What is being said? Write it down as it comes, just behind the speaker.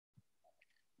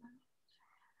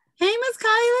Miss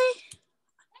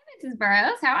Kylie. Mrs.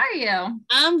 Burrows, how are you?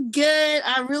 I'm good.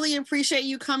 I really appreciate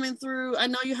you coming through. I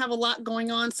know you have a lot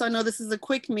going on, so I know this is a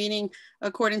quick meeting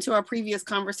according to our previous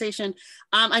conversation.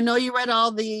 I know you read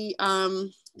all the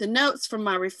notes from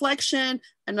my reflection.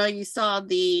 I know you saw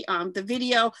the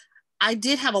video. I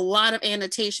did have a lot of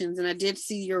annotations, and I did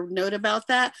see your note about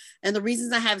that. And the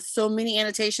reasons I have so many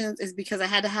annotations is because I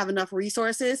had to have enough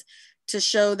resources to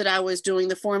show that I was doing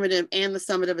the formative and the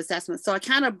summative assessment. So I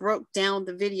kind of broke down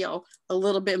the video a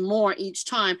little bit more each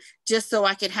time, just so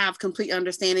I could have complete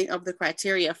understanding of the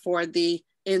criteria for the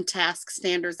in-task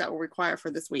standards that were required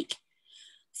for this week.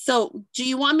 So do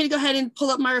you want me to go ahead and pull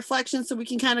up my reflection so we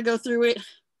can kind of go through it?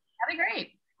 That'd be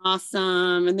great.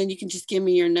 Awesome. And then you can just give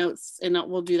me your notes and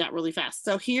we'll do that really fast.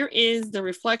 So here is the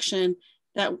reflection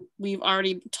that we've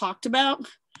already talked about.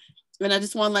 And I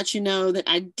just want to let you know that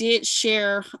I did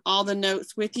share all the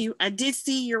notes with you. I did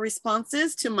see your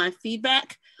responses to my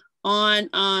feedback on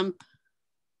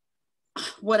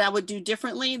what I would do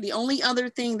differently. The only other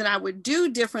thing that I would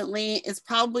do differently is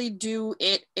probably do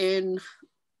it in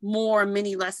more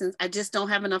mini lessons. I just don't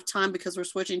have enough time because we're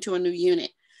switching to a new unit.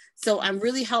 So I'm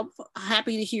really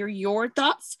happy to hear your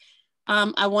thoughts.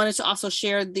 I wanted to also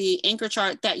share the anchor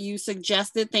chart that you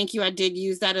suggested. Thank you. I did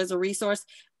use that as a resource.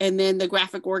 And then the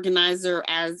graphic organizer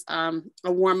as a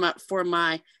warm up for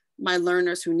my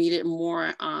learners who needed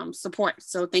more support.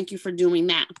 So thank you for doing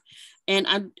that.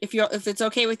 And if it's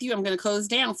okay with you, I'm going to close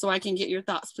down so I can get your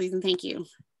thoughts, please. And thank you.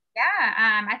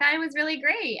 Yeah, I thought it was really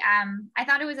great. I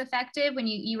thought it was effective when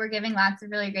you were giving lots of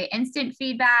really great instant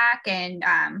feedback and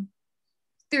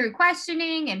through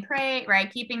questioning and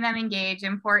keeping them engaged,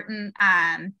 important.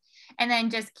 And then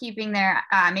just keeping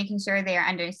making sure they're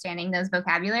understanding those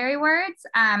vocabulary words.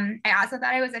 I also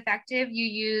thought it was effective. You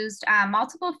used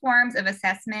multiple forms of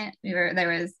assessment. There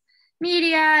was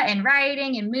media and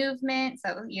writing and movement.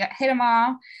 So you hit them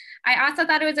all. I also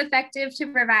thought it was effective to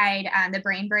provide the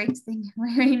brain breaks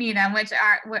when we need them,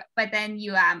 but then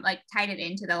you tied it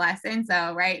into the lesson.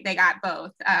 So, they got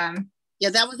both. Yeah,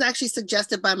 that was actually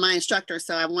suggested by my instructor.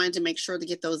 So I wanted to make sure to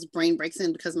get those brain breaks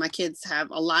in because my kids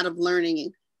have a lot of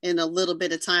learning in a little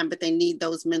bit of time, but they need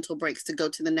those mental breaks to go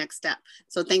to the next step.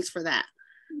 So thanks for that.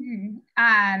 Mm-hmm.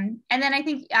 And then I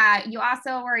think you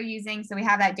also were using, so we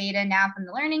have that data now from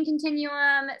the learning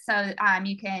continuum. So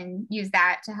you can use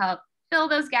that to help fill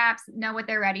those gaps, know what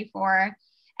they're ready for.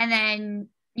 And then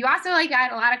you also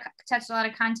touched a lot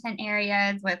of content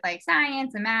areas with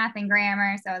science and math and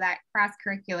grammar. So that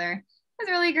cross-curricular was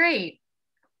really great.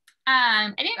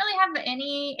 I didn't really have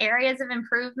any areas of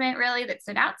improvement really that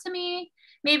stood out to me.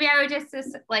 Maybe I would just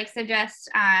suggest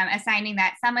assigning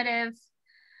that summative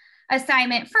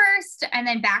assignment first and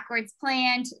then backwards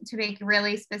planned to make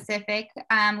really specific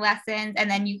lessons. And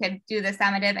then you could do the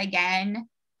summative again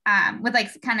with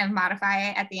kind of modify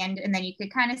it at the end. And then you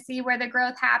could kind of see where the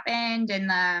growth happened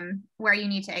and where you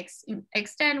need to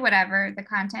extend whatever the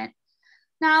content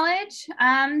knowledge.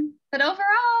 But overall,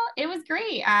 it was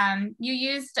great. You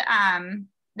used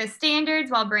the standards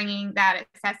while bringing that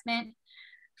assessment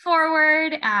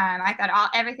forward. I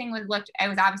thought everything was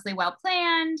obviously well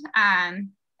planned.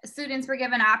 Students were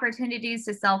given opportunities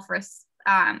to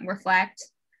self-reflect,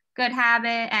 good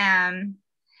habit, and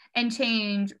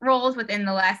change roles within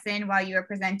the lesson while you were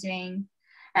presenting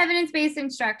evidence-based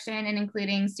instruction and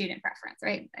including student preference,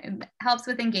 right? It helps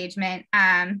with engagement.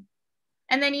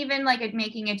 And then even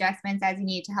making adjustments as you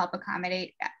need to help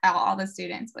accommodate all the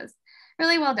students was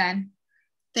really well done.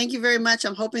 Thank you very much.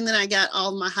 I'm hoping that I got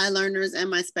all my high learners and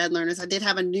my SPED learners. I did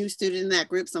have a new student in that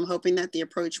group, so I'm hoping that the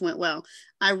approach went well.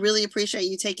 I really appreciate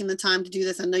you taking the time to do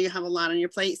this. I know you have a lot on your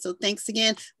plate, so thanks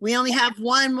again. We only have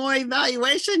one more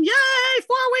evaluation. Yay,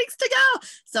 4 weeks to go.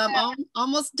 So I'm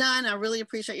almost done. I really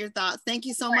appreciate your thoughts. Thank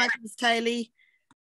you so much, Ms. Kylie.